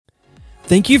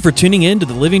Thank you for tuning in to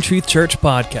the Living Truth Church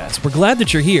podcast. We're glad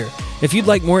that you're here. If you'd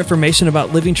like more information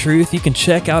about Living Truth, you can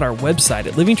check out our website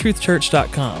at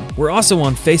livingtruthchurch.com. We're also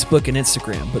on Facebook and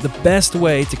Instagram, but the best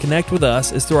way to connect with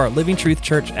us is through our Living Truth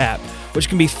Church app, which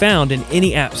can be found in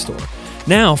any app store.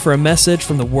 Now for a message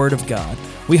from the Word of God.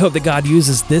 We hope that God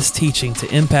uses this teaching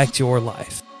to impact your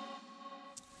life.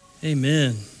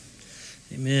 Amen.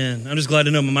 Amen. I'm just glad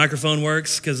to know my microphone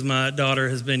works because my daughter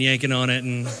has been yanking on it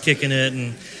and kicking it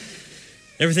and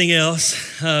everything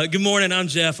else. Good morning. I'm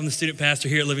Jeff. I'm the student pastor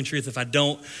here at Living Truth. If I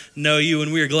don't know you,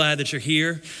 and we are glad that you're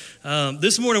here.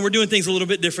 This morning, we're doing things a little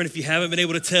bit different if you haven't been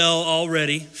able to tell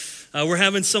already. We're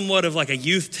having somewhat of like a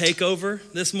youth takeover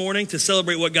this morning to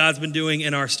celebrate what God's been doing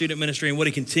in our student ministry and what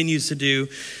he continues to do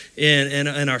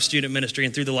in our student ministry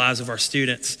and through the lives of our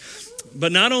students.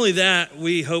 But not only that,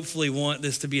 we hopefully want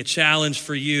this to be a challenge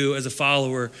for you as a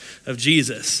follower of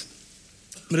Jesus.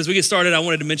 But as we get started, I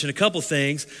wanted to mention a couple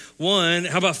things. One,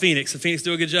 how about Phoenix? Did Phoenix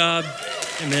do a good job?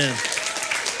 Amen.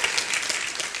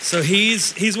 So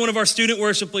he's one of our student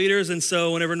worship leaders, and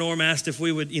so whenever Norm asked if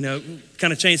we would,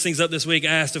 kind of change things up this week, I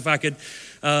asked if I could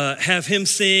have him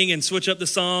sing and switch up the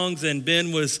songs, and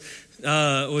Ben was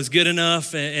good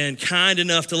enough and kind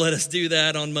enough to let us do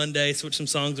that on Monday, switch some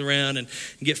songs around and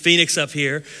get Phoenix up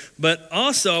here. But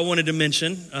also I wanted to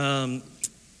mention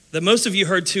that most of you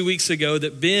heard 2 weeks ago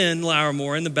that Ben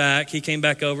Lauermore in the back, he came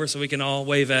back over so we can all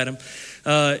wave at him,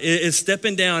 is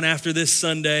stepping down after this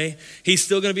Sunday. He's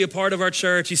still going to be a part of our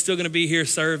church. He's still going to be here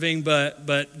serving,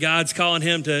 but God's calling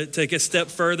him to take a step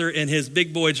further in his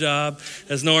big boy job,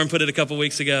 as Norm put it a couple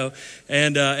weeks ago.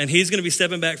 And he's going to be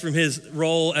stepping back from his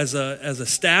role as a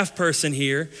staff person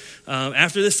here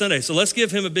after this Sunday. So let's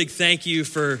give him a big thank you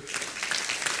for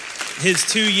his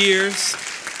 2 years.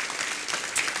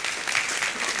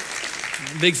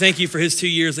 Big thank you for his 2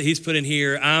 years that he's put in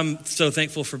here. I'm so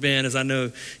thankful for Ben, as I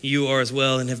know you are as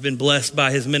well, and have been blessed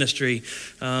by his ministry.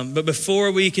 But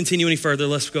before we continue any further,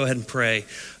 let's go ahead and pray.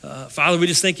 Father, we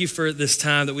just thank you for this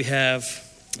time that we have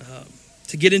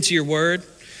to get into your word.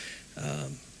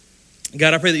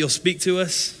 God, I pray that you'll speak to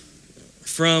us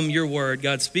from your word.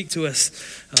 God, speak to us,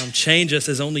 change us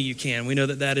as only you can. We know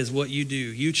that is what you do.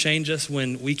 You change us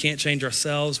when we can't change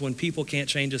ourselves. When people can't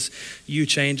change us, you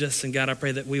change us. And God, I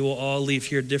pray that we will all leave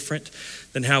here different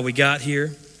than how we got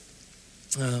here.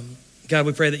 God,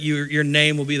 we pray that your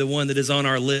name will be the one that is on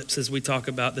our lips as we talk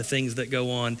about the things that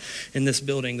go on in this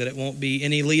building, that it won't be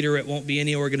any leader, it won't be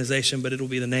any organization, but it'll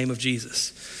be the name of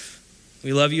Jesus.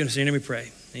 We love you, and in your name we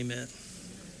pray. Amen.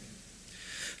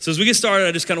 So as we get started,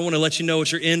 I just kind of want to let you know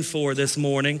what you're in for this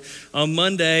morning. On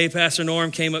Monday, Pastor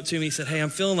Norm came up to me. He said, hey, I'm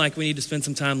feeling like we need to spend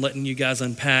some time letting you guys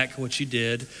unpack what you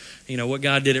did. What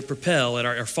God did at Propel, at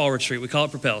our fall retreat. We call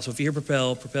it Propel. So if you hear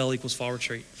Propel equals fall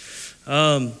retreat.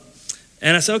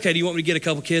 And I said, okay, do you want me to get a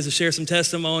couple kids to share some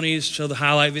testimonies, show the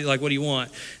highlight video, like what do you want?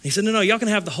 And he said, no, y'all can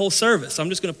have the whole service. I'm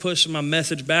just going to push my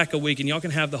message back a week and y'all can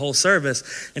have the whole service.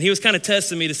 And he was kind of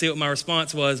testing me to see what my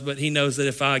response was, but he knows that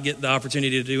if I get the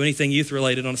opportunity to do anything youth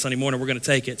related on a Sunday morning, we're going to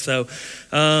take it. So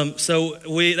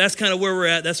that's kind of where we're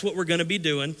at. That's what we're going to be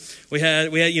doing. We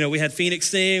had Phoenix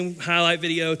sing, highlight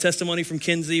video, testimony from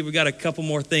Kinsey. We got a couple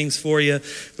more things for you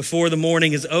before the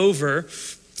morning is over.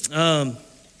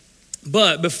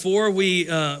 But before we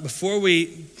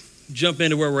jump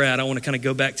into where we're at, I want to kind of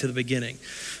go back to the beginning.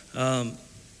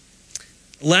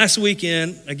 Last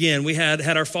weekend, again, we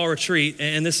had our fall retreat,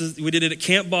 and we did it at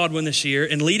Camp Baldwin this year.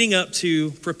 And leading up to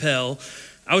Propel,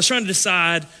 I was trying to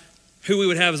decide who we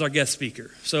would have as our guest speaker.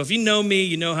 So if you know me,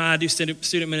 you know how I do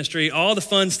student ministry, all the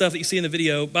fun stuff that you see in the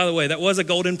video. By the way, that was a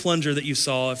golden plunger that you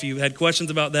saw. If you had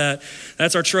questions about that,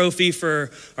 that's our trophy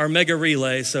for our mega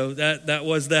relay. So that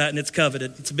was that, and it's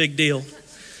coveted. It's a big deal.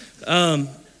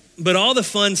 But all the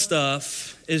fun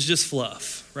stuff is just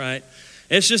fluff, right?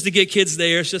 It's just to get kids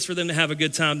there. It's just for them to have a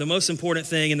good time. The most important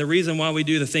thing, and the reason why we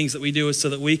do the things that we do, is so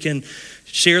that we can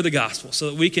share the gospel,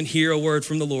 so that we can hear a word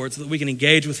from the Lord, so that we can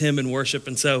engage with him in worship.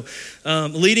 And so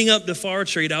leading up to fall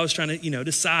retreat, I was trying to,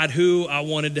 decide who I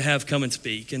wanted to have come and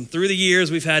speak. And through the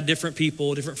years, we've had different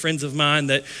people, different friends of mine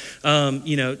that,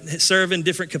 serve in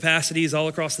different capacities all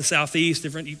across the Southeast,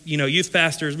 different, youth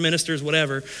pastors, ministers,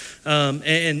 whatever.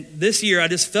 And this year, I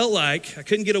just felt like I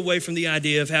couldn't get away from the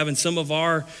idea of having some of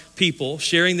our people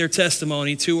sharing their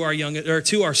testimony to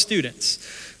our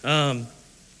students.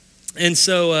 And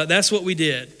so that's what we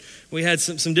did. We had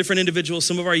some different individuals,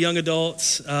 some of our young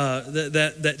adults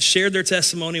that shared their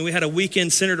testimony. We had a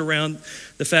weekend centered around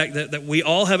the fact that we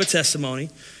all have a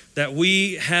testimony. that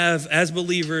we have as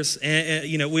believers,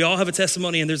 and we all have a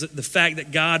testimony, and there's the fact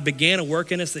that God began a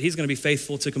work in us that he's going to be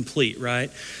faithful to complete,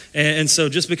 right? And so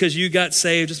just because you got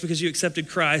saved, just because you accepted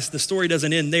Christ, the story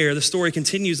doesn't end there. The story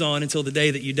continues on until the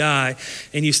day that you die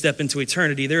and you step into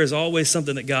eternity. There is always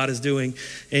something that God is doing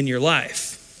in your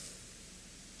life.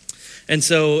 And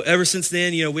so ever since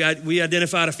then, we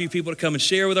identified a few people to come and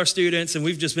share with our students, and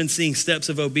we've just been seeing steps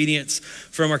of obedience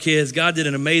from our kids. God did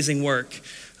an amazing work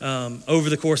over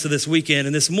the course of this weekend.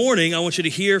 And this morning, I want you to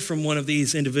hear from one of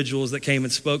these individuals that came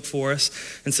and spoke for us.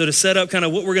 And so to set up kind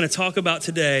of what we're going to talk about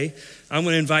today, I'm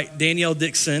going to invite Danielle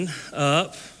Dixon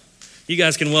up. You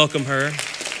guys can welcome her.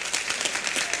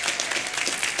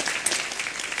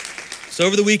 So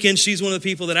over the weekend, she's one of the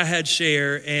people that I had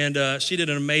share, and she did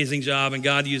an amazing job, and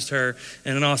God used her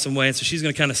in an awesome way. And so she's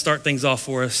going to kind of start things off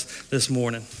for us this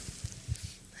morning.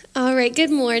 All right, good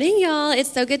morning, y'all.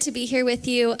 It's so good to be here with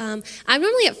you. I'm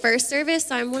normally at first service,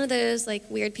 so I'm one of those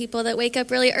weird people that wake up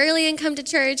really early and come to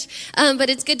church, but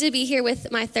it's good to be here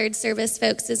with my third service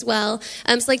folks as well.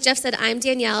 So like Jeff said, I'm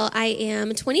Danielle. I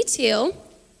am 22.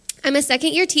 I'm a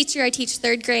second-year teacher. I teach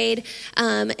third grade,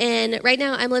 and right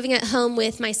now I'm living at home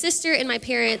with my sister and my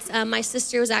parents. My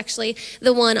sister was actually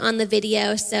the one on the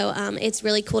video, so it's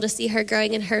really cool to see her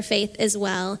growing in her faith as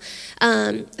well.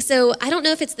 So I don't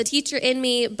know if it's the teacher in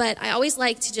me, but I always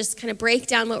like to just kind of break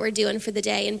down what we're doing for the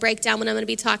day and break down what I'm going to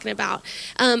be talking about.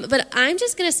 But I'm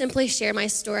just going to simply share my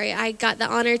story. I got the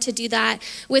honor to do that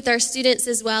with our students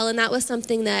as well, and that was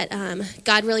something that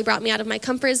God really brought me out of my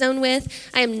comfort zone with.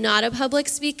 I am not a public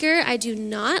speaker. I do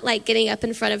not like getting up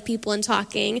in front of people and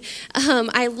talking.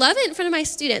 I love it in front of my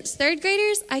students. Third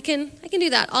graders, I can do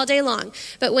that all day long.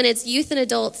 But when it's youth and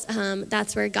adults,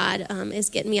 that's where God is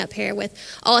getting me up here with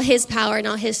all his power and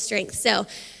all his strength. So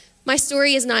my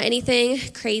story is not anything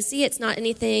crazy. It's not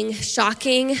anything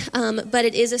shocking, but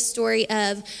it is a story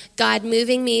of God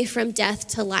moving me from death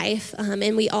to life.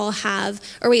 And we all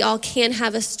can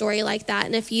have a story like that.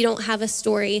 And if you don't have a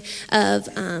story of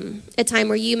a time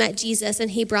where you met Jesus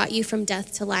and he brought you from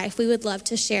death to life, we would love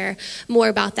to share more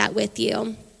about that with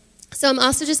you. So I'm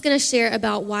also just going to share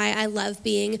about why I love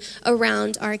being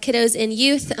around our kiddos and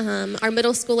youth, our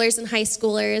middle schoolers and high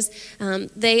schoolers.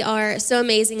 They are so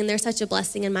amazing, and they're such a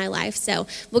blessing in my life. So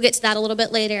we'll get to that a little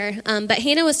bit later. But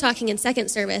Hannah was talking in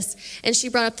second service, and she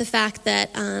brought up the fact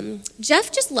that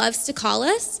Jeff just loves to call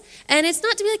us. And it's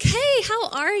not to be like, hey, how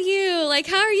are you?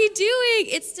 How are you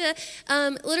doing? It's to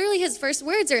literally his first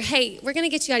words are, hey, we're going to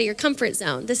get you out of your comfort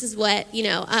zone. This is what,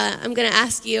 I'm going to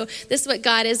ask you. This is what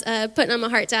God is putting on my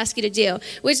heart to ask you to do,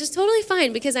 which is totally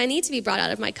fine because I need to be brought out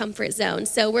of my comfort zone.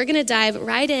 So we're going to dive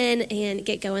right in and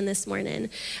get going this morning.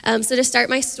 So to start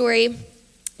my story,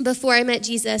 before I met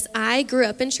Jesus, I grew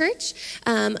up in church.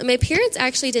 My parents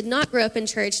actually did not grow up in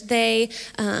church. They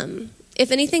if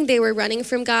anything, they were running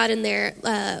from God, and their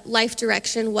life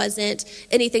direction wasn't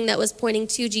anything that was pointing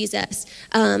to Jesus.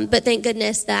 But thank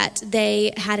goodness that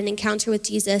they had an encounter with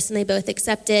Jesus, and they both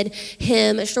accepted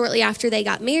him shortly after they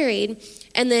got married.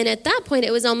 And then at that point,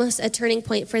 it was almost a turning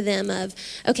point for them of,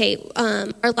 okay,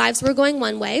 our lives were going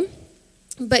one way,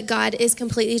 but God is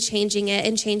completely changing it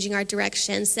and changing our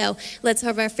direction. So let's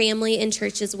have our family in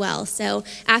church as well. So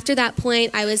after that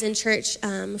point, I was in church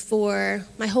for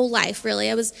my whole life,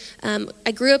 really.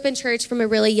 I grew up in church from a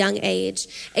really young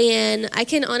age. And I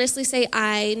can honestly say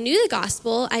I knew the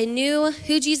gospel. I knew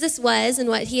who Jesus was and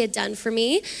what he had done for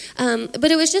me.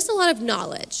 But it was just a lot of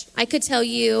knowledge. I could tell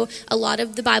you a lot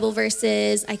of the Bible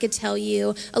verses. I could tell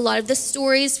you a lot of the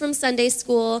stories from Sunday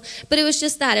school. But it was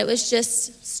just that. It was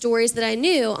just stories that I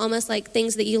knew, almost like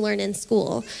things that you learn in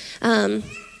school.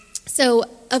 So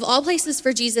of all places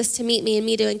for Jesus to meet me and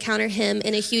me to encounter him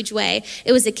in a huge way,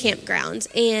 it was a campground.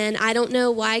 And I don't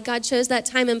know why God chose that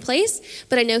time and place,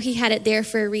 but I know he had it there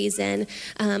for a reason.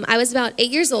 I was about 8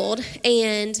 years old,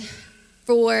 and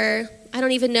for I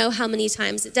don't even know how many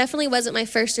times. It definitely wasn't my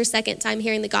first or second time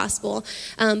hearing the gospel.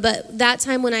 But that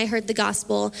time when I heard the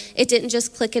gospel, it didn't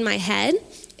just click in my head.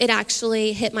 It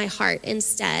actually hit my heart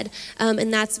instead.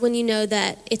 And that's when you know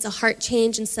that it's a heart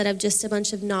change instead of just a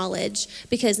bunch of knowledge,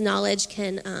 because knowledge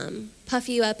can puff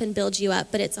you up and build you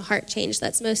up, but it's a heart change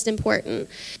that's most important.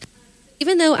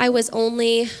 Even though I was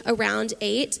only around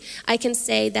 8, I can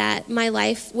say that my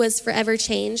life was forever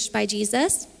changed by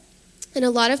Jesus. And a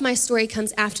lot of my story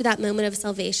comes after that moment of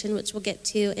salvation, which we'll get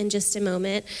to in just a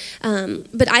moment.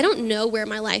 But I don't know where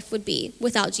my life would be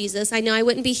without Jesus. I know I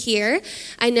wouldn't be here.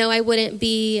 I know I wouldn't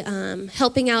be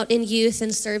helping out in youth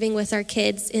and serving with our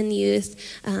kids in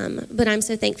youth. But I'm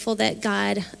so thankful that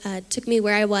God took me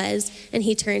where I was, and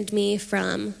he turned me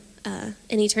from an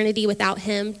eternity without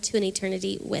him to an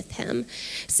eternity with him.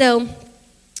 So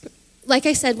like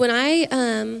I said, when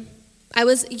I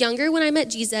was younger when I met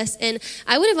Jesus, and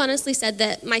I would have honestly said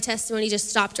that my testimony just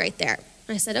stopped right there.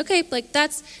 I said, okay, like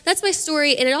that's my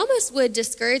story, and it almost would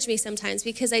discourage me sometimes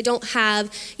because I don't have,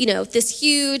 this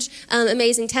huge,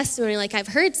 amazing testimony like I've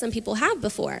heard some people have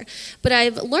before. But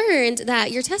I've learned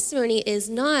that your testimony is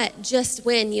not just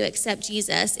when you accept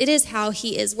Jesus. It is how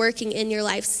he is working in your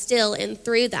life still and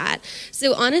through that.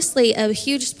 So honestly, a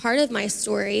huge part of my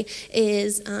story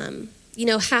is,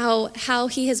 how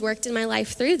he has worked in my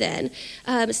life through then.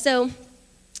 So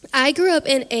I grew up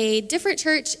in a different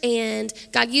church, and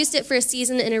God used it for a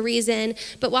season and a reason.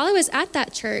 But while I was at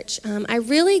that church, I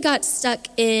really got stuck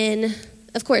in,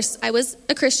 of course, I was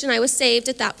a Christian. I was saved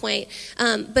at that point.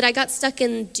 But I got stuck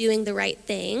in doing the right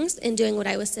things and doing what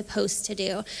I was supposed to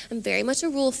do. I'm very much a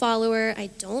rule follower. I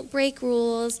don't break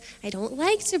rules. I don't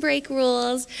like to break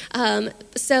rules.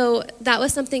 So that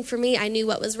was something for me. I knew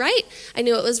what was right. I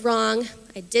knew what was wrong.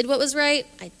 I did what was right.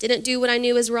 I didn't do what I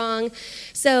knew was wrong.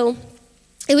 So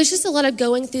it was just a lot of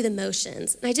going through the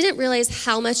motions. And I didn't realize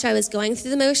how much I was going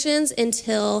through the motions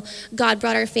until God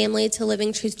brought our family to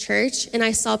Living Truth Church. And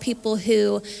I saw people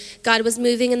who God was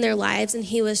moving in their lives, and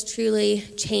he was truly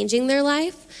changing their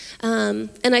life. And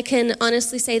I can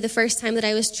honestly say the first time that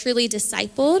I was truly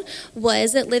discipled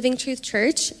was at Living Truth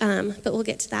Church. But we'll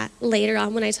get to that later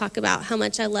on when I talk about how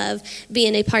much I love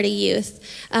being a part of youth.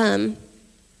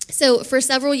 So for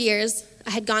several years, I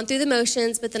had gone through the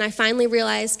motions, but then I finally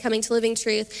realized coming to Living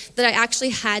Truth that I actually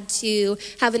had to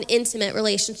have an intimate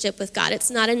relationship with God.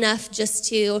 It's not enough just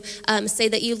to say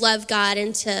that you love God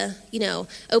and to,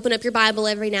 open up your Bible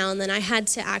every now and then. I had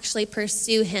to actually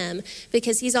pursue him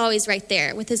because he's always right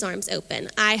there with his arms open.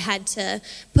 I had to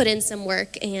put in some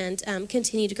work and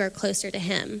continue to grow closer to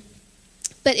him.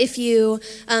 But if you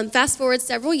fast forward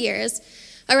several years,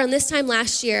 around this time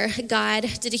last year, God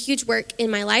did a huge work in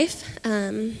my life.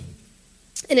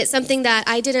 And it's something that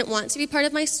I didn't want to be part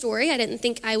of my story. I didn't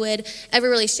think I would ever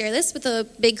really share this with a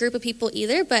big group of people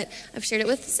either, but I've shared it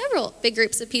with several big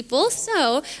groups of people.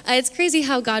 So it's crazy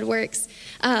how God works.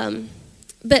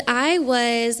 But I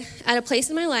was at a place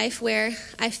in my life where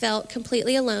I felt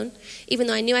completely alone. Even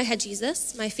though I knew I had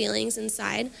Jesus, my feelings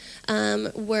inside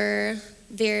were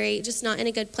just not in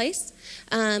a good place.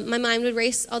 My mind would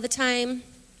race all the time.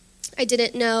 I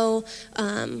didn't know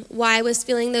why I was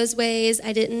feeling those ways.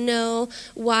 I didn't know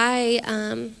why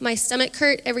my stomach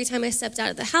hurt every time I stepped out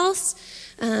of the house.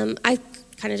 I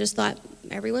kind of just thought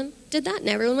everyone did that and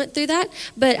everyone went through that.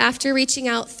 But after reaching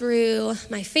out through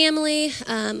my family,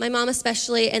 my mom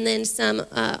especially, and then some,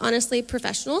 honestly,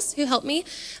 professionals who helped me,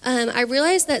 I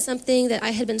realized that something that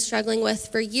I had been struggling with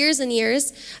for years and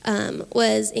years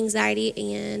was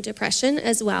anxiety and depression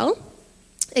as well.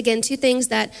 Again, two things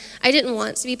that I didn't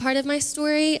want to be part of my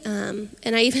story. And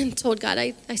I even told God,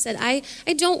 I said, I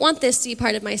don't want this to be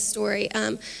part of my story.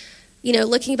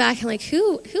 Looking back, I'm like,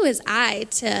 who is I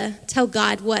to tell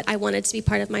God what I wanted to be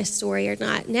part of my story or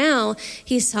not? Now,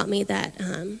 he's taught me that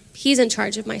he's in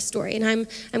charge of my story, and I'm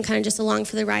kind of just along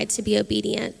for the ride to be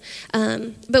obedient.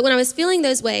 But when I was feeling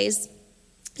those ways,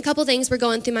 a couple things were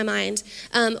going through my mind.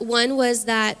 One was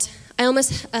that I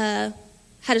almost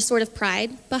had a sort of pride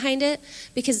behind it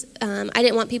because I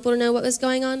didn't want people to know what was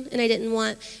going on, and I didn't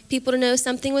want people to know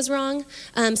something was wrong.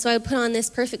 So I would put on this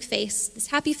perfect face, this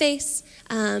happy face.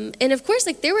 And of course,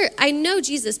 I know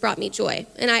Jesus brought me joy,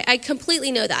 and I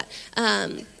completely know that.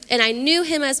 And I knew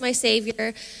him as my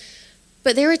Savior,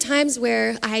 but there were times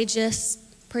where I just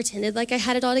pretended like I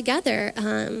had it all together.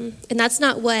 And that's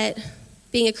not what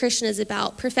being a Christian is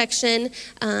about. Perfection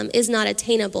is not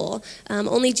attainable.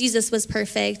 Only Jesus was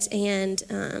perfect, and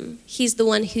he's the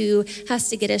one who has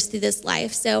to get us through this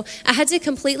life. So I had to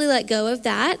completely let go of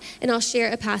that, and I'll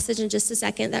share a passage in just a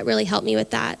second that really helped me with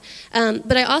that.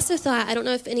 But I also thought, I don't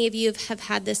know if any of you have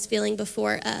had this feeling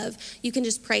before of you can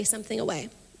just pray something away.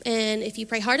 And if you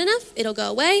pray hard enough, it'll go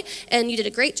away. And you did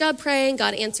a great job praying.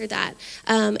 God answered that.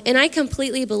 And I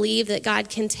completely believe that God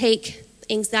can take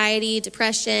anxiety,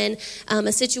 depression,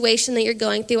 a situation that you're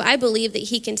going through. I believe that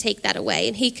he can take that away,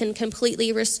 and he can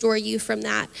completely restore you from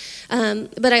that.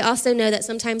 But I also know that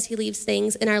sometimes he leaves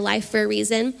things in our life for a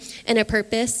reason and a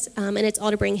purpose, and it's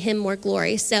all to bring him more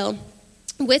glory. So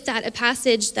with that, a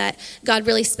passage that God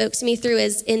really spoke to me through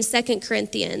is in 2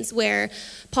 Corinthians, where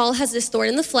Paul has this thorn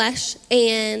in the flesh,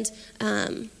 and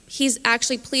he's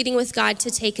actually pleading with God to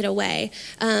take it away.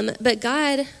 But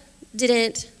God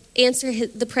didn't answer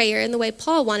the prayer in the way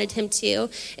Paul wanted him to.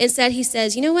 Instead, he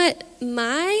says, you know what?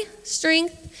 My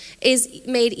strength is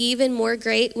made even more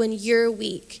great when you're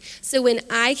weak. So when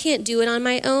I can't do it on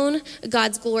my own,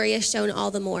 God's glory is shown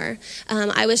all the more.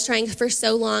 I was trying for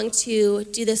so long to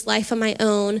do this life on my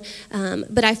own,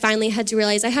 but I finally had to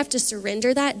realize I have to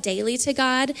surrender that daily to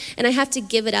God, and I have to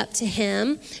give it up to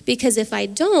Him, because if I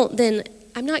don't, then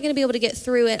I'm not going to be able to get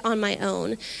through it on my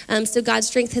own. So God's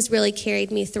strength has really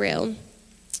carried me through.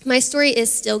 My story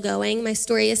is still going. My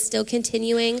story is still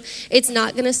continuing. It's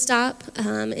not going to stop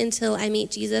until I meet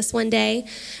Jesus one day.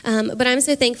 But I'm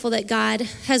so thankful that God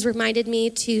has reminded me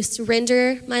to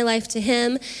surrender my life to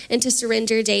Him and to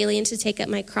surrender daily and to take up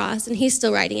my cross. And He's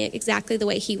still writing it exactly the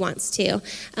way He wants to.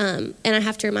 And I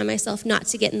have to remind myself not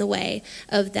to get in the way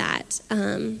of that.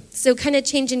 So kind of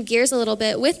changing gears a little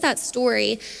bit with that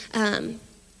story,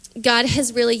 God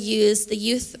has really used the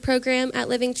youth program at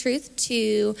Living Truth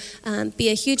to be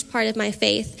a huge part of my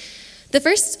faith. The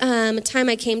first time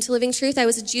I came to Living Truth, I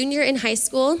was a junior in high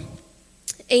school,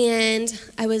 and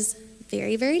I was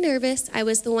very, very nervous. I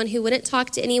was the one who wouldn't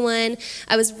talk to anyone.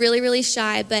 I was really, really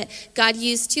shy, but God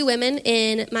used two women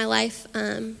in my life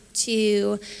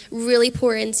to really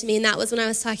pour into me, and that was when I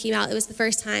was talking about it was the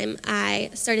first time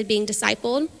I started being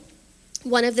discipled.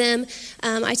 One of them,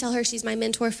 I tell her she's my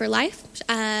mentor for life.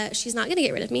 She's not going to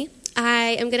get rid of me.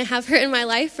 I am going to have her in my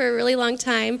life for a really long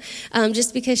time,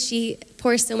 just because she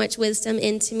pours so much wisdom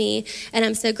into me, and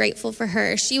I'm so grateful for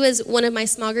her. She was one of my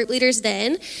small group leaders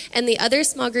then, and the other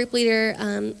small group leader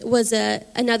was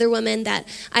another woman that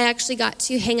I actually got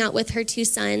to hang out with her two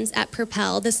sons at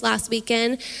Propel this last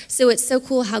weekend. So it's so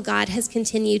cool how God has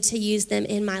continued to use them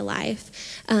in my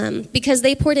life. Because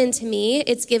they poured into me,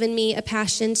 it's given me a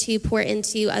passion to pour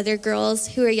into other girls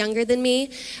who are younger than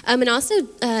me, and also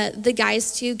the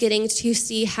guys too, getting to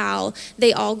see how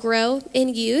they all grow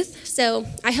in youth. So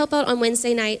I help out on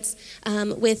Wednesday nights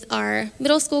with our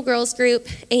middle school girls group,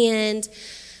 and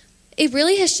it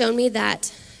really has shown me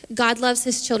that God loves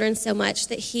His children so much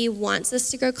that He wants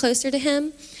us to grow closer to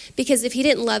Him, because if He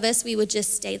didn't love us, we would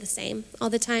just stay the same all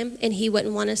the time, and He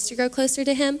wouldn't want us to grow closer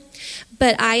to Him.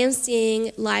 But I am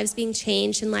seeing lives being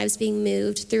changed and lives being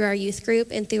moved through our youth group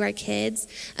and through our kids,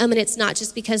 and it's not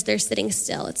just because they're sitting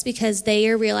still. It's because they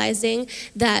are realizing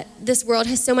that this world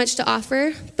has so much to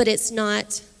offer, but it's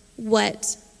not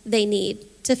what they need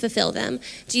to fulfill them.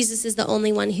 Jesus is the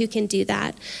only one who can do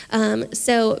that.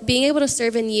 So being able to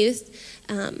serve in youth,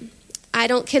 I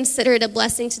don't consider it a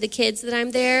blessing to the kids that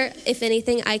I'm there. If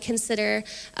anything, I consider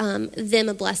them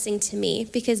a blessing to me,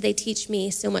 because they teach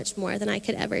me so much more than I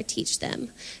could ever teach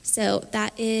them. So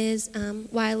that is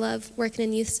why I love working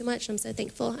in youth so much. I'm so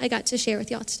thankful I got to share with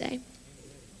y'all today.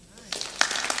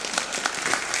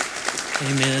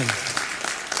 Amen.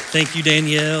 Thank you,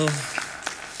 Danielle.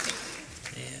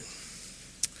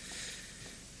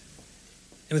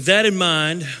 And with that in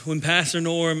mind, when Pastor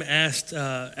Norm asked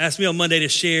me on Monday to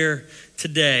share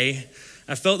today,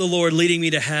 I felt the Lord leading me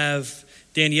to have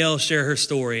Danielle share her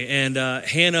story. And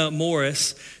Hannah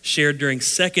Morris shared during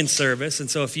second service.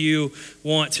 And so if you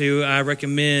want to, I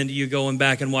recommend you going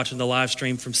back and watching the live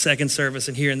stream from second service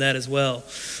and hearing that as well.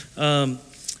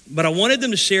 But I wanted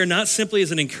them to share not simply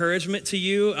as an encouragement to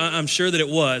you. I'm sure that it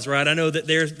was, right? I know that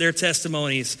their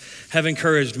testimonies have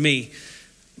encouraged me.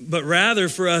 But rather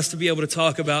for us to be able to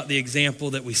talk about the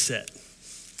example that we set.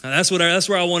 That's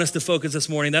where I want us to focus this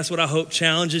morning. That's what I hope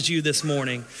challenges you this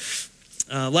morning.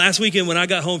 Last weekend when I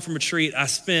got home from retreat, I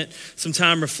spent some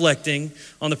time reflecting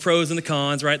on the pros and the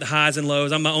cons, right? The highs and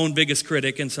lows. I'm my own biggest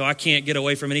critic, and so I can't get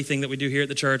away from anything that we do here at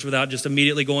the church without just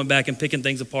immediately going back and picking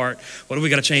things apart. What do we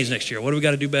got to change next year? What do we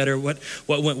got to do better? What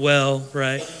went well,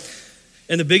 right?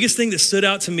 And the biggest thing that stood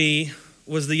out to me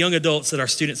was the young adults that our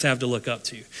students have to look up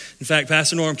to. In fact,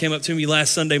 Pastor Norm came up to me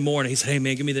last Sunday morning. He said, "Hey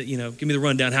man, give me the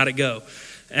rundown. How'd it go?"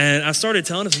 And I started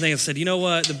telling him some things. I said, you know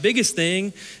what? The biggest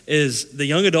thing is the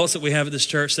young adults that we have at this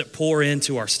church that pour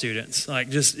into our students.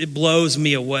 It blows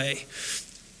me away.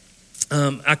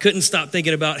 I couldn't stop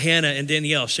thinking about Hannah and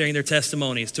Danielle sharing their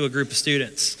testimonies to a group of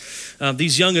students.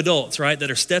 These young adults, right, that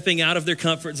are stepping out of their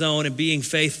comfort zone and being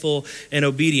faithful and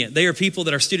obedient. They are people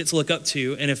that our students look up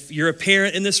to. And if you're a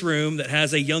parent in this room that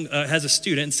has a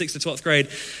student in 6th to 12th grade,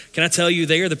 can I tell you,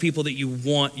 they are the people that you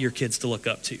want your kids to look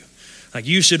up to.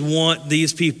 You should want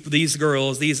these people, these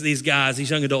girls, these guys, these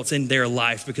young adults in their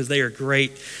life, because they are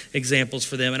great examples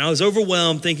for them. And I was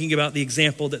overwhelmed thinking about the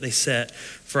example that they set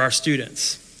for our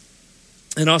students.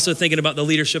 And also thinking about the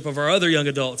leadership of our other young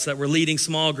adults that were leading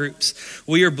small groups.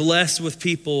 We are blessed with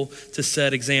people to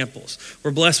set examples.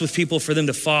 We're blessed with people for them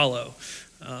to follow.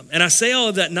 And I say all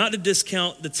of that not to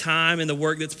discount the time and the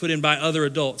work that's put in by other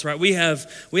adults, right? We have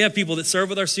people that serve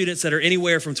with our students that are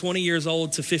anywhere from 20 years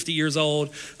old to 50 years old,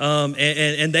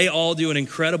 and they all do an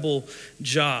incredible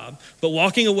job. But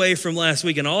walking away from last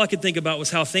week, and all I could think about was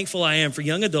how thankful I am for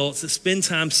young adults that spend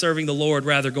time serving the Lord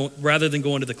rather than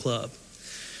going to the club.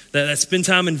 That spend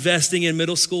time investing in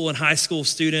middle school and high school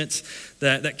students,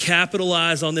 that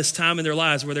capitalize on this time in their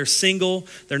lives where they're single,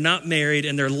 they're not married,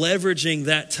 and they're leveraging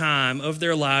that time of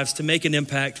their lives to make an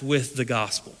impact with the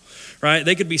gospel, right?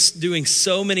 They could be doing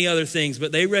so many other things,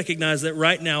 but they recognize that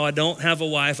right now I don't have a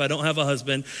wife, I don't have a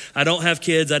husband, I don't have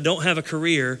kids, I don't have a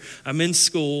career. I'm in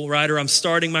school, right? Or I'm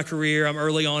starting my career, I'm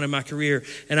early on in my career,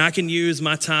 and I can use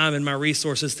my time and my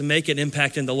resources to make an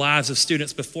impact in the lives of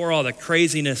students before all the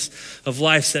craziness of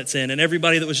life sets in. And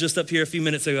everybody that was just up here a few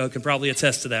minutes ago can probably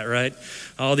attest to that, right?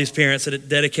 All these parents that had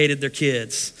dedicated their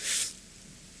kids.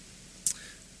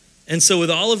 And so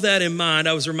with all of that in mind,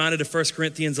 I was reminded of 1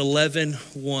 Corinthians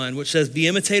 11:1, which says, "Be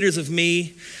imitators of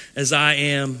me as I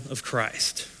am of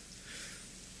Christ."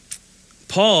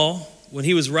 Paul, when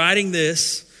he was writing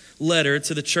this letter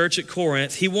to the church at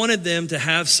Corinth, he wanted them to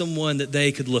have someone that they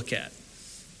could look at.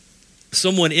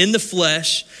 Someone in the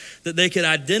flesh that they could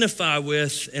identify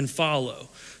with and follow.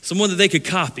 Someone that they could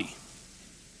copy.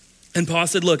 And Paul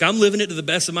said, look, I'm living it to the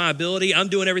best of my ability. I'm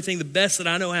doing everything the best that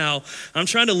I know how. I'm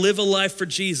trying to live a life for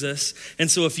Jesus.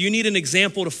 And so if you need an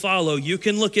example to follow, you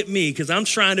can look at me because I'm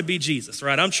trying to be Jesus,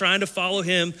 right? I'm trying to follow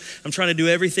him. I'm trying to do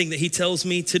everything that he tells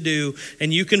me to do.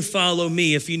 And you can follow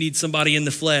me if you need somebody in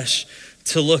the flesh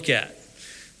to look at.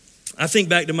 I think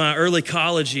back to my early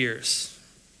college years.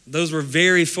 Those were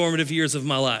very formative years of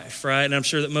my life, right? And I'm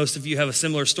sure that most of you have a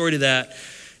similar story to that.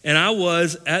 And I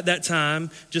was, at that time,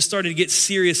 just starting to get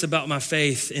serious about my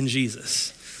faith in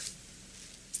Jesus.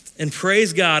 And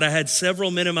praise God, I had several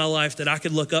men in my life that I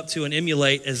could look up to and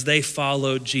emulate as they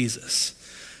followed Jesus.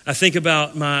 I think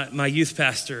about my youth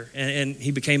pastor, and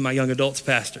he became my young adults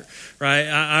pastor, right?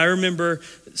 I remember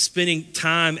spending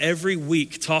time every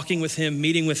week talking with him,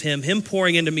 meeting with him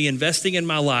pouring into me, investing in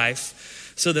my life,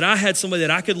 so that I had somebody that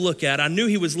I could look at. I knew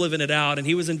he was living it out, and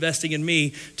he was investing in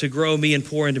me to grow me and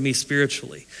pour into me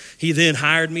spiritually. He then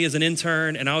hired me as an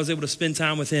intern, and I was able to spend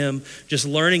time with him, just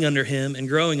learning under him and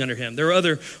growing under him. There were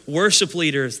other worship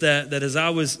leaders that as I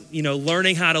was,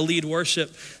 learning how to lead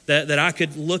worship, that I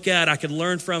could look at, I could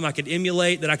learn from, I could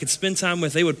emulate, that I could spend time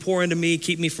with. They would pour into me,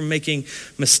 keep me from making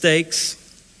mistakes.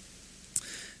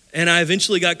 And I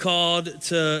eventually got a call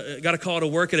to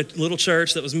work at a little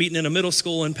church that was meeting in a middle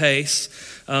school in Pace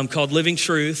called Living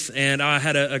Truth. And I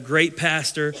had a great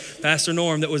pastor, Pastor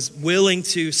Norm, that was willing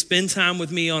to spend time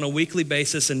with me on a weekly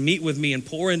basis and meet with me and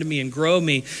pour into me and grow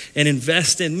me and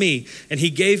invest in me. And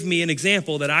he gave me an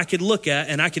example that I could look at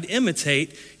and I could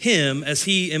imitate him as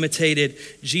he imitated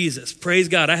Jesus. Praise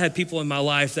God, I had people in my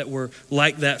life that were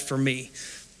like that for me.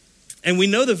 And we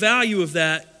know the value of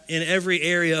that in every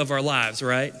area of our lives,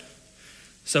 right?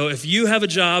 So if you have a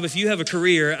job, if you have a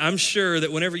career, I'm sure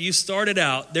that whenever you started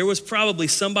out, there was probably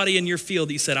somebody in your field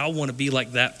that you said, I want to be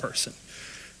like that person.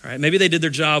 All right? Maybe they did their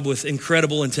job with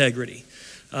incredible integrity.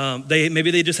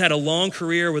 Maybe they just had a long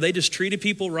career where they just treated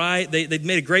people right. They'd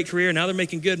made a great career. Now they're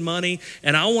making good money.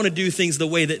 And I want to do things the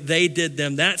way that they did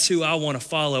them. That's who I want to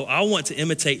follow. I want to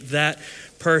imitate that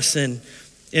person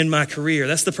in my career.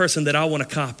 That's the person that I want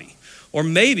to copy. Or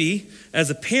maybe as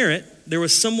a parent, there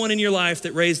was someone in your life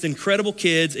that raised incredible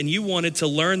kids and you wanted to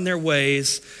learn their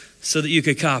ways so that you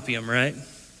could copy them, right?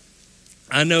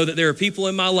 I know that there are people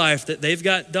in my life that they've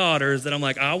got daughters that I'm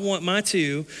like, I want my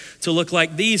two to look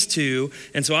like these two.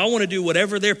 And so I want to do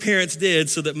whatever their parents did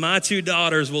so that my two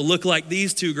daughters will look like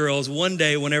these two girls one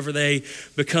day whenever they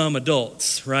become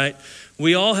adults, right?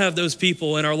 We all have those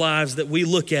people in our lives that we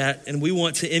look at and we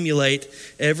want to emulate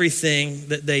everything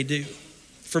that they do.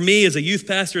 For me, as a youth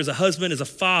pastor, as a husband, as a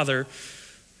father,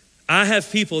 I have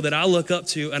people that I look up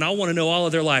to and I want to know all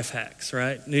of their life hacks,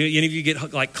 right? Any of you get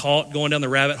caught going down the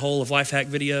rabbit hole of life hack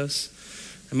videos?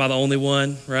 Am I the only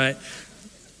one, right?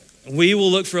 We will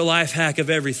look for a life hack of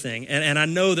everything. And I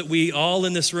know that we all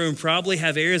in this room probably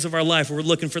have areas of our life where we're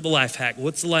looking for the life hack.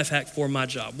 What's the life hack for my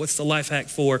job? What's the life hack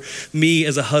for me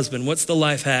as a husband? What's the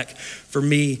life hack for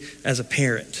me as a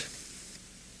parent?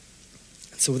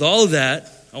 So with all of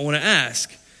that, I want to ask,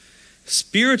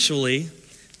 spiritually,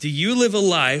 do you live a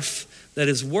life that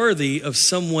is worthy of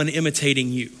someone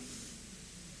imitating you?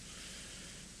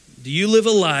 Do you live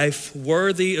a life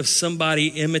worthy of somebody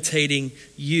imitating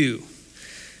you?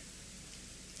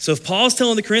 So if Paul's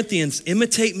telling the Corinthians,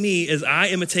 imitate me as I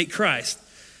imitate Christ,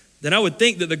 then I would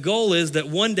think that the goal is that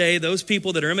one day those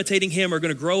people that are imitating him are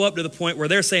going to grow up to the point where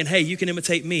they're saying, hey, you can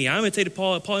imitate me. I imitated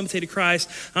Paul. Paul imitated Christ.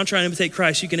 I'm trying to imitate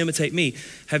Christ. You can imitate me.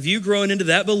 Have you grown into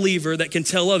that believer that can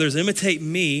tell others, imitate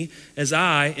me as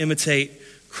I imitate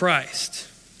Christ?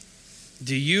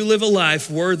 Do you live a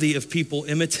life worthy of people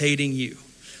imitating you?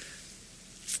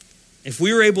 If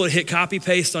we were able to hit copy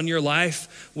paste on your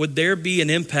life, would there be an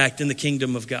impact in the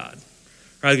kingdom of God?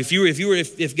 Right?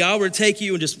 If God were to take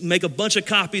you and just make a bunch of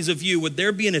copies of you, would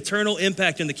there be an eternal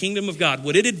impact in the kingdom of God?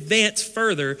 Would it advance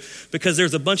further because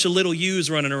there's a bunch of little yous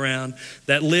running around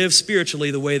that live spiritually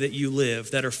the way that you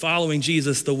live, that are following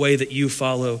Jesus the way that you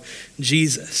follow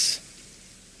Jesus?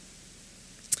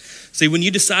 See, when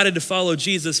you decided to follow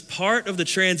Jesus, part of the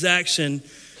transaction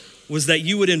was that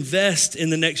you would invest in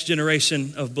the next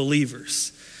generation of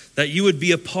believers, that you would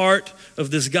be a part of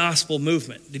this gospel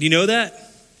movement. Did you know that?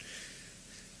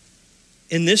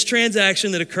 In this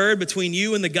transaction that occurred between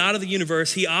you and the God of the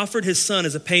universe, he offered his son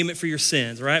as a payment for your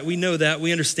sins, right? We know that.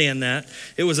 We understand that.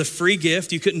 It was a free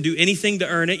gift. You couldn't do anything to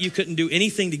earn it. You couldn't do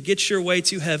anything to get your way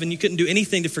to heaven. You couldn't do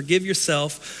anything to forgive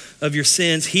yourself of your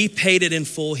sins. He paid it in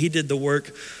full. He did the work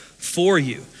for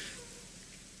you.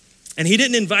 And he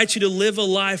didn't invite you to live a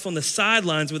life on the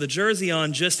sidelines with a jersey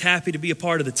on, just happy to be a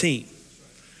part of the team.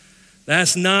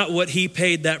 That's not what he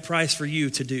paid that price for you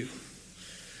to do.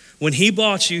 When he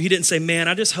bought you, he didn't say, man,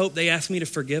 I just hope they ask me to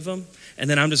forgive them, and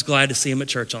then I'm just glad to see them at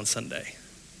church on Sunday.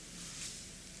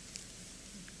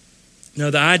 No,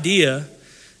 the idea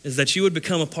is that you would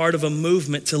become a part of a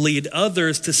movement to lead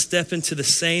others to step into the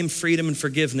same freedom and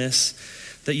forgiveness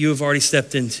that you have already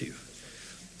stepped into.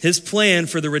 His plan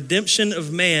for the redemption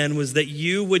of man was that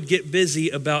you would get busy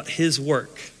about his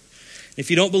work. If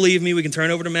you don't believe me, we can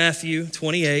turn over to Matthew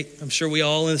 28. I'm sure we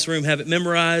all in this room have it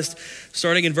memorized.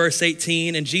 Starting in verse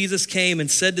 18, and Jesus came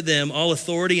and said to them, all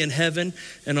authority in heaven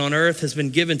and on earth has been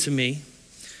given to me.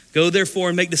 Go therefore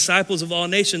and make disciples of all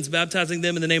nations, baptizing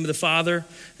them in the name of the Father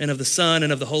and of the Son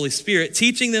and of the Holy Spirit,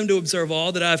 teaching them to observe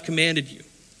all that I have commanded you.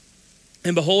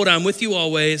 And behold, I'm with you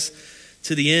always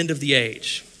to the end of the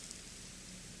age.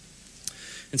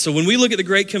 And so when we look at the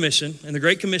Great Commission, and the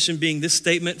Great Commission being this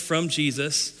statement from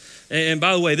Jesus, and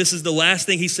by the way, this is the last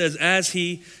thing he says as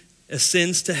he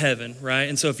ascends to heaven, right?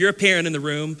 And so if you're a parent in the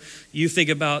room, you think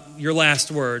about your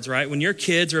last words, right? When your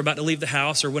kids are about to leave the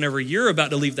house, or whenever you're about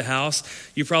to leave the house,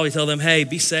 you probably tell them, hey,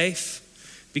 be safe,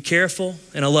 be careful,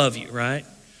 and I love you, right?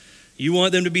 You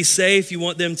want them to be safe. You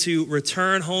want them to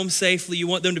return home safely. You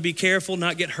want them to be careful,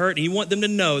 not get hurt. And you want them to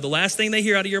know the last thing they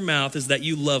hear out of your mouth is that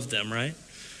you love them, right?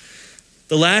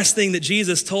 The last thing that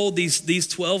Jesus told these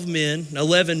 12 men,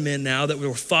 11 men now that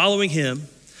were following him,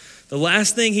 the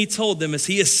last thing he told them as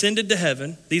he ascended to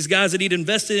heaven, these guys that he'd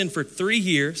invested in for 3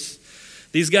 years,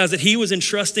 these guys that he was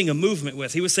entrusting a movement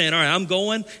with, he was saying, all right, I'm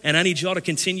going and I need y'all to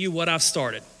continue what I've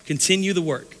started. Continue the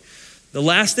work. The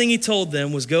last thing he told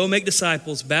them was go make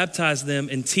disciples, baptize them,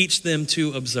 and teach them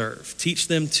to observe. Teach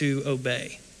them to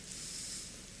obey.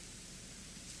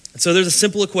 And so there's a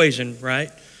simple equation,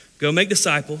 right? Go make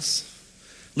disciples.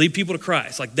 Lead people to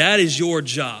Christ. Like that is your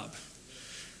job.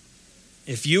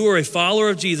 If you are a follower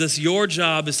of Jesus, your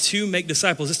job is to make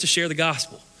disciples, is to share the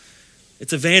gospel.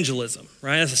 It's evangelism,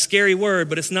 right? That's a scary word,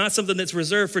 but it's not something that's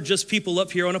reserved for just people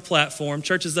up here on a platform.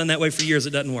 Church has done that way for years. It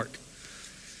doesn't work.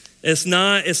 It's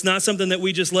not something that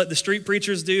we just let the street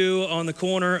preachers do on the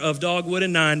corner of Dogwood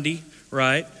and 90,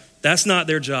 right? That's not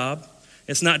their job.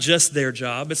 It's not just their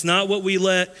job. It's not what we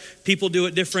let people do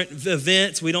at different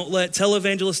events. We don't let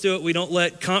televangelists do it. We don't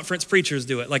let conference preachers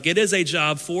do it. Like it is a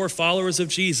job for followers of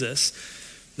Jesus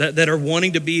that are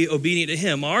wanting to be obedient to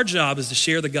him. Our job is to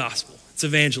share the gospel. It's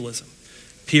evangelism,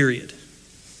 period.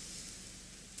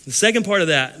 The second part of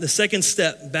that, the second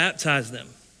step, baptize them.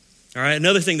 All right,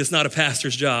 another thing that's not a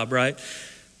pastor's job, right?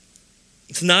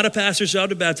 It's not a pastor's job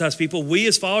to baptize people. We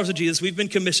as followers of Jesus, we've been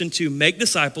commissioned to make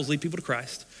disciples, lead people to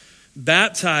Christ.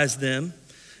 Baptize them.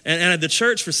 And the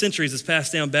church for centuries has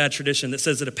passed down bad tradition that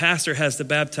says that a pastor has to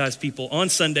baptize people on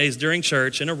Sundays during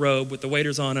church in a robe with the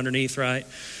waders on underneath, right?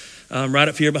 Right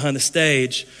up here behind the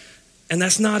stage. And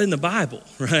that's not in the Bible,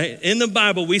 right? In the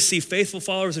Bible, we see faithful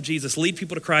followers of Jesus lead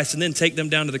people to Christ and then take them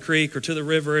down to the creek or to the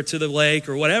river or to the lake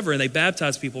or whatever, and they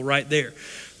baptize people right there.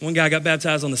 One guy got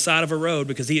baptized on the side of a road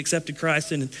because he accepted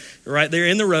Christ and right there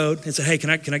in the road and said, hey, can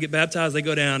I get baptized? They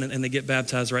go down and they get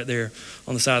baptized right there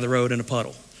on the side of the road in a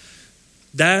puddle.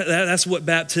 That's what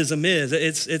baptism is.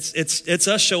 It's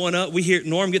us showing up. We hear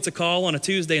Norm gets a call on a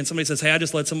Tuesday and somebody says, hey, I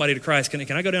just led somebody to Christ. Can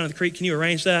I go down to the creek? Can you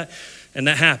arrange that? And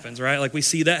that happens, right? Like we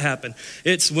see that happen.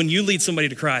 It's when you lead somebody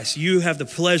to Christ, you have the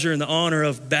pleasure and the honor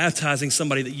of baptizing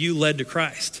somebody that you led to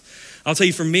Christ. I'll tell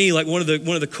you, for me, like one of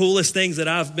the coolest things that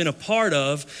I've been a part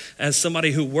of as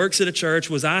somebody who works at a church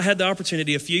was I had the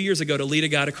opportunity a few years ago to lead a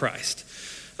guy to Christ.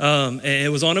 And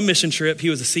it was on a mission trip. He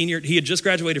was a senior. He had just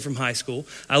graduated from high school.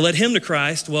 I led him to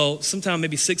Christ. Well, sometime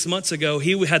maybe 6 months ago,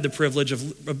 he had the privilege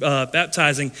of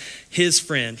baptizing his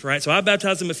friend, right? So I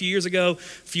baptized him a few years ago. A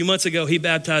few months ago, he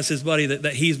baptized his buddy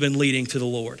that he's been leading to the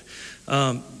Lord.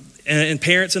 And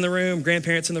parents in the room,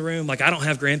 grandparents in the room. Like, I don't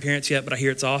have grandparents yet, but I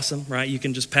hear it's awesome, right? You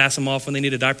can just pass them off when they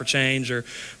need a diaper change or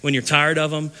when you're tired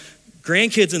of them.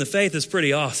 Grandkids in the faith is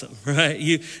pretty awesome, right?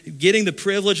 You getting the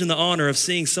privilege and the honor of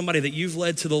seeing somebody that you've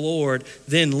led to the Lord,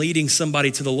 then leading somebody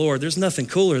to the Lord. There's nothing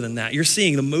cooler than that. You're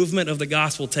seeing the movement of the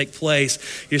gospel take place.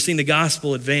 You're seeing the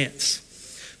gospel advance.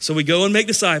 So we go and make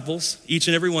disciples, each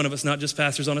and every one of us, not just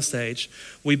pastors on a stage.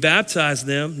 We baptize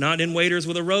them, not in waiters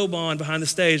with a robe on behind the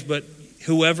stage, but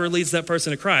whoever leads that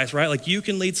person to Christ, right? Like, you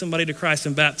can lead somebody to Christ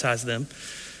and baptize them.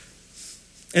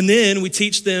 And then we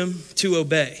teach them to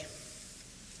obey.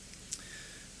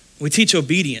 We teach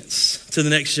obedience to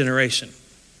the next generation.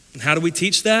 And how do we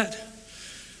teach that?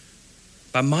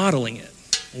 By modeling it.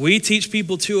 We teach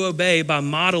people to obey by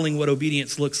modeling what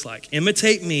obedience looks like.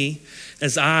 Imitate me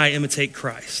as I imitate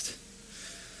Christ.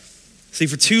 See,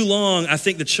 for too long, I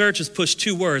think the church has pushed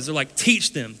two words. They're like,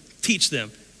 teach them,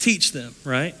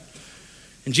 right?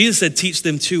 And Jesus said, teach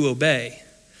them to obey.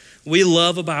 We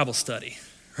love a Bible study,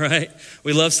 right?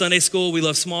 We love Sunday school. We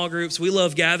love small groups. We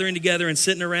love gathering together and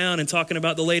sitting around and talking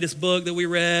about the latest book that we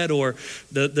read or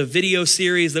the video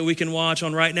series that we can watch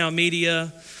on Right Now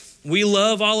Media. We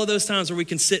love all of those times where we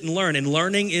can sit and learn, and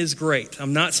learning is great.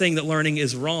 I'm not saying that learning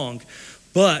is wrong,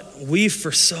 but we've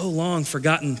for so long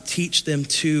forgotten to teach them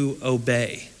to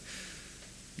obey.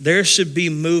 There should be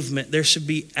movement. There should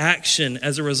be action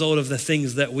as a result of the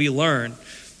things that we learn.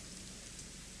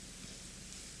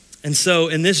 And so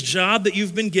in this job that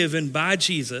you've been given by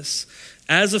Jesus,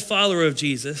 as a follower of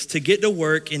Jesus, to get to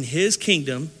work in his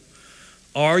kingdom,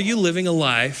 are you living a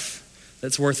life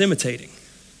that's worth imitating?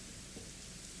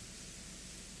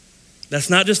 That's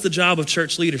not just the job of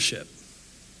church leadership.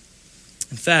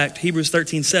 In fact, Hebrews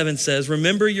 13:7 says,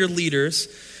 remember your leaders,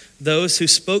 those who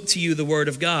spoke to you the word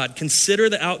of God. Consider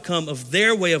the outcome of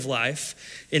their way of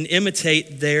life and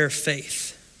imitate their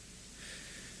faith.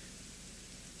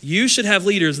 You should have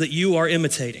leaders that you are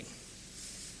imitating,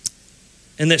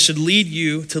 and that should lead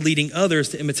you to leading others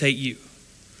to imitate you.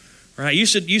 Right? You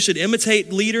should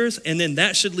imitate leaders, and then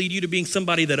that should lead you to being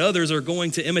somebody that others are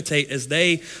going to imitate as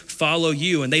they follow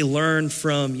you and they learn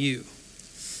from you.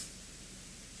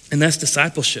 And that's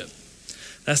discipleship.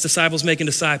 That's disciples making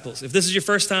disciples. If this is your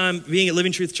first time being at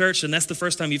Living Truth Church, then that's the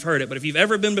first time you've heard it. But if you've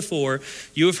ever been before,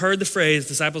 you have heard the phrase,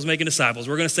 disciples making disciples.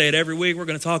 We're going to say it every week. We're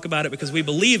going to talk about it because we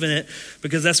believe in it,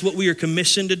 because that's what we are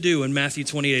commissioned to do in Matthew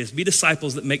 28, is be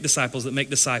disciples that make disciples that make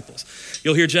disciples.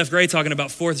 You'll hear Jeff Gray talking about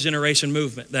fourth generation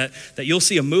movement, that you'll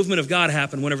see a movement of God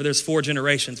happen whenever there's 4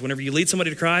 generations. Whenever you lead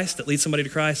somebody to Christ, that leads somebody to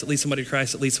Christ, that leads somebody to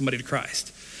Christ, that leads somebody to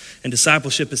Christ. And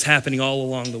discipleship is happening all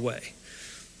along the way.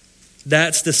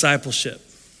 That's discipleship.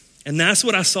 And that's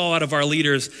what I saw out of our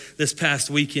leaders this past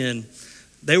weekend.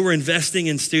 They were investing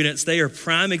in students. They are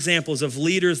prime examples of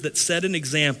leaders that set an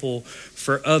example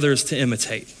for others to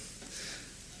imitate.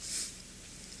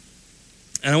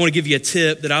 And I want to give you a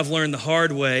tip that I've learned the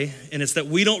hard way, and it's that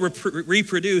we don't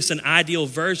reproduce an ideal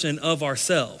version of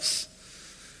ourselves.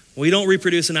 We don't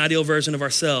reproduce an ideal version of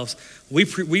ourselves. We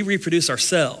reproduce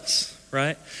ourselves,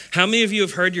 right? How many of you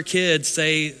have heard your kids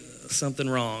say something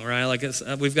wrong, right? Like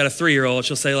we've got a 3-year-old,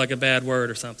 she'll say like a bad word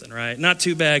or something, right? Not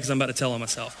too bad because I'm about to tell on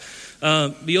myself.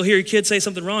 But you'll hear your kid say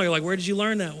something wrong. You're like, where did you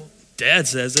learn that? Well, Dad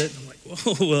says it. I'm like,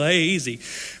 whoa, well, hey, easy,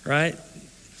 right?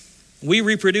 We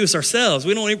reproduce ourselves.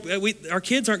 Our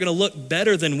kids aren't going to look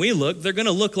better than we look. They're going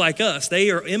to look like us. They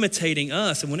are imitating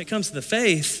us. And when it comes to the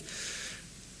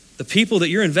faith, the people that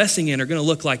you're investing in are going to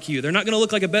look like you. They're not going to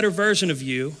look like a better version of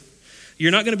you. You're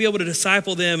not going to be able to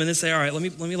disciple them and then say, all right, let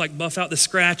me like buff out the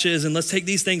scratches and let's take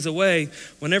these things away.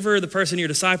 Whenever the person you're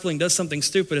discipling does something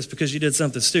stupid, it's because you did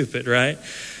something stupid, right?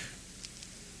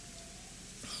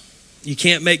 You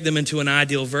can't make them into an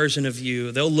ideal version of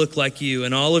you. They'll look like you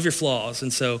and all of your flaws.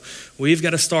 And so we've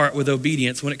got to start with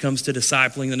obedience when it comes to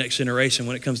discipling the next generation,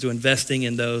 when it comes to investing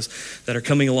in those that are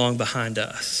coming along behind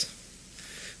us.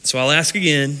 So I'll ask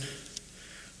again,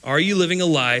 are you living a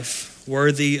life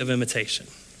worthy of imitation?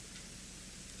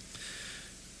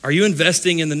 Are you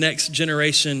investing in the next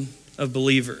generation of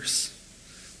believers?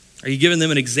 Are you giving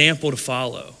them an example to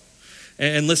follow?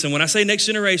 And listen, when I say next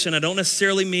generation, I don't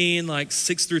necessarily mean like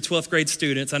 6th through 12th grade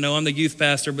students. I know I'm the youth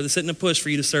pastor, but it's isn't a push for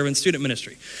you to serve in student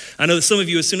ministry. I know that some of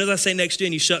you, as soon as I say next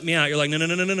gen, you shut me out. You're like, no,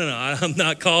 I'm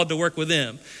not called to work with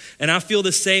them. And I feel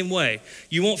the same way.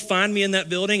 You won't find me in that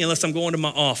building unless I'm going to my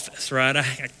office, right?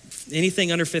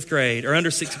 Anything under 5th grade or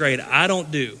under 6th grade, I don't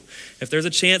do. If there's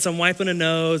a chance I'm wiping a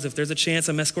nose, if there's a chance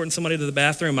I'm escorting somebody to the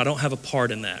bathroom, I don't have a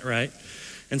part in that, right?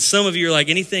 And some of you are like,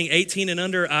 anything 18 and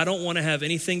under, I don't want to have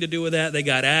anything to do with that. They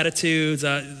got attitudes,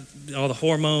 all the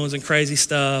hormones and crazy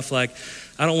stuff. Like,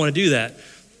 I don't want to do that.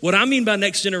 What I mean by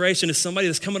next generation is somebody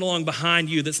that's coming along behind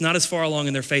you that's not as far along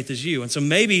in their faith as you. And so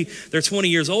maybe they're 20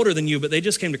 years older than you, but they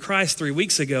just came to Christ 3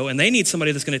 weeks ago, and they need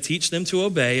somebody that's going to teach them to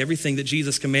obey everything that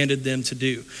Jesus commanded them to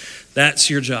do. That's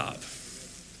your job.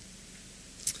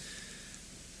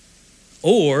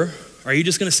 Or are you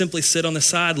just going to simply sit on the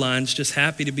sidelines just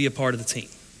happy to be a part of the team?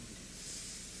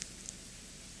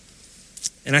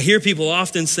 And I hear people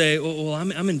often say, well,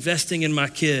 I'm investing in my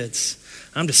kids.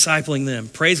 I'm discipling them.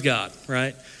 Praise God,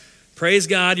 right? Praise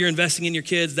God, you're investing in your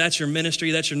kids. That's your ministry.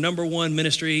 That's your number one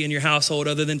ministry in your household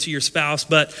other than to your spouse.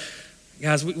 But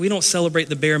guys, we don't celebrate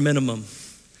the bare minimum.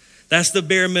 That's the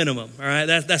bare minimum, all right?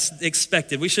 That's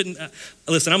expected. We shouldn't,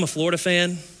 listen, I'm a Florida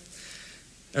fan.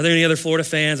 Are there any other Florida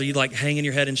fans? Are you like hanging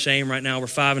your head in shame right now? We're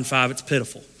 5-5. It's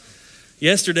pitiful.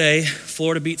 Yesterday,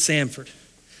 Florida beat Samford.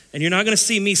 And you're not going to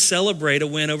see me celebrate a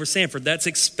win over Samford. That's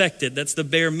expected. That's the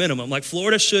bare minimum. Like,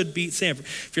 Florida should beat Samford.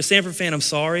 If you're a Samford fan, I'm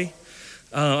sorry.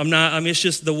 It's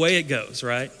just the way it goes,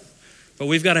 right? But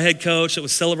we've got a head coach that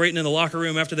was celebrating in the locker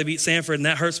room after they beat Samford, and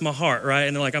that hurts my heart, right?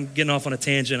 And like, I'm getting off on a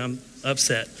tangent. I'm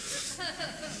upset.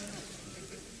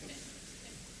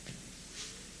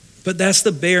 But that's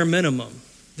the bare minimum.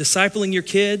 Discipling your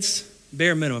kids,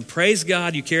 bare minimum. Praise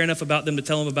God, you care enough about them to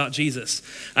tell them about Jesus.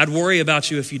 I'd worry about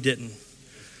you if you didn't.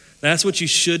 That's what you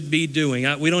should be doing.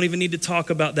 We don't even need to talk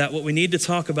about that. What we need to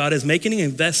talk about is making an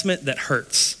investment that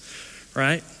hurts,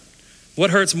 right?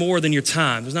 What hurts more than your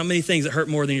time? There's not many things that hurt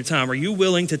more than your time. Are you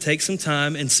willing to take some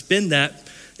time and spend that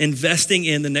investing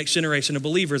in the next generation of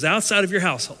believers outside of your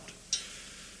household?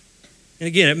 And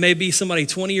again, it may be somebody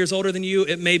 20 years older than you.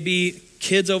 It may be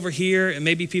kids over here. It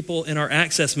may be people in our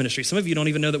Access ministry. Some of you don't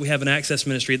even know that we have an Access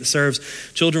ministry that serves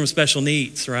children with special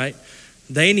needs, right?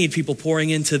 They need people pouring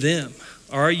into them.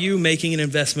 Are you making an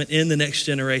investment in the next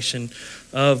generation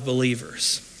of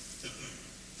believers?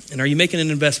 And are you making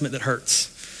an investment that hurts?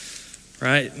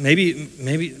 Right? Maybe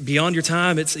beyond your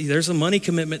time, there's a money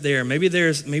commitment there. Maybe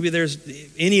there's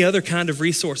any other kind of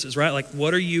resources, right? Like,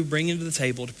 what are you bringing to the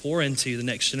table to pour into the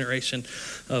next generation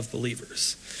of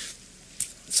believers?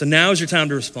 So now is your time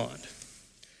to respond.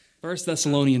 1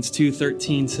 Thessalonians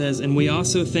 2:13 says, "And we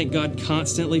also thank God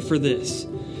constantly for this,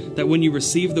 that when you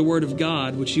received the word of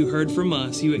God, which you heard from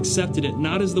us, you accepted it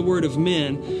not as the word of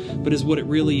men, but as what it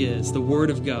really is, the word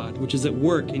of God, which is at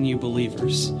work in you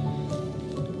believers."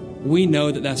 We know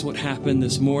that that's what happened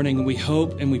this morning, and we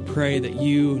hope and we pray that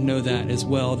you know that as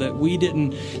well, that we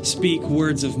didn't speak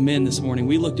words of men this morning.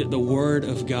 We looked at the Word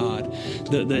of God,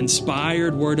 the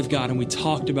inspired Word of God, and we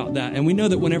talked about that. And we know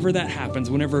that whenever that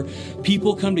happens, whenever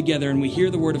people come together and we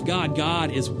hear the Word of God,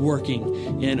 God is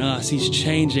working in us. He's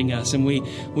changing us, and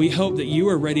we hope that you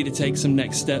are ready to take some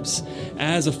next steps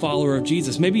as a follower of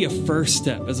Jesus, maybe a first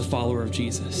step as a follower of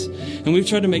Jesus. And we've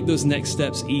tried to make those next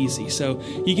steps easy. So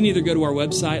you can either go to our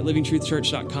website,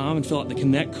 livingtruthchurch.com, and fill out the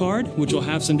Connect card, which will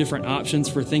have some different options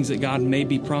for things that God may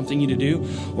be prompting you to do.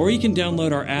 Or you can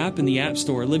download our app in the App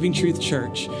Store, Living Truth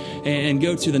Church, and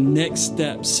go to the Next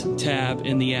Steps tab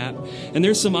in the app. And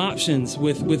there's some options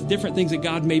with different things that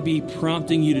God may be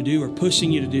prompting you to do or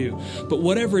pushing you to do. But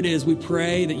whatever it is, we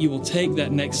pray that you will take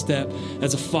that next step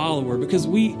as a follower, because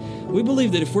we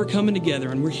believe that if we're coming together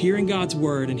and we're hearing God's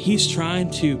word and He's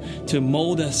trying to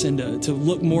mold us and to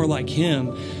look more like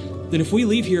Him, then if we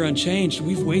leave here unchanged,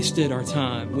 we've wasted our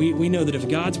time. We know that if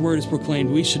God's word is proclaimed,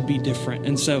 we should be different.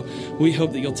 And so we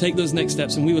hope that you'll take those next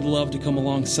steps, and we would love to come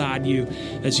alongside you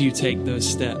as you take those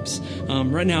steps.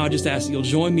 Right now, I just ask that you'll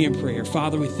join me in prayer.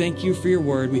 Father, we thank you for your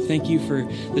word. We thank you for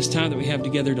this time that we have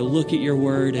together to look at your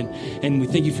word, and we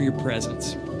thank you for your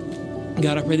presence.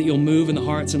 God, I pray that you'll move in the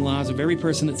hearts and lives of every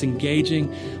person that's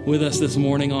engaging with us this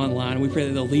morning online. And we pray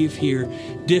that they'll leave here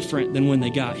different than when they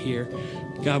got here.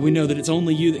 God, we know that it's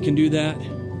only you that can do that,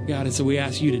 God, and so we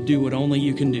ask you to do what only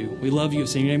you can do. We love you.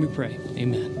 In your name we pray.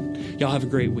 Amen. Y'all have a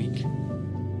great week.